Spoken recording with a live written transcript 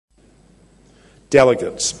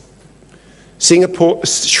delegates.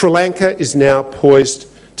 Sri Lanka is now poised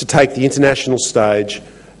to take the international stage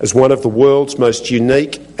as one of the world's most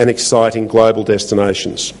unique and exciting global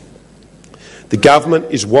destinations. The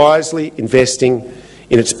government is wisely investing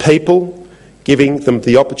in its people, giving them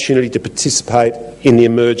the opportunity to participate in the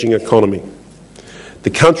emerging economy. The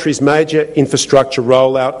country's major infrastructure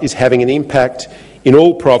rollout is having an impact in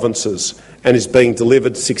all provinces and is being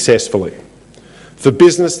delivered successfully. For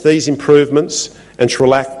business, these improvements and Sri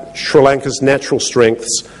Lanka's natural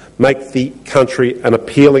strengths make the country an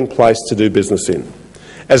appealing place to do business in.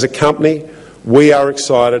 As a company, we are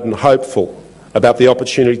excited and hopeful about the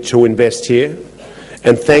opportunity to invest here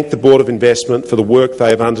and thank the Board of Investment for the work they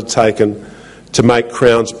have undertaken to make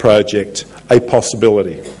Crown's project a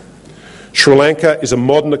possibility. Sri Lanka is a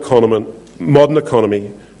modern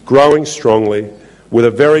economy growing strongly, with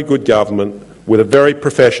a very good government, with a very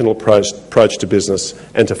professional approach to business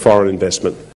and to foreign investment.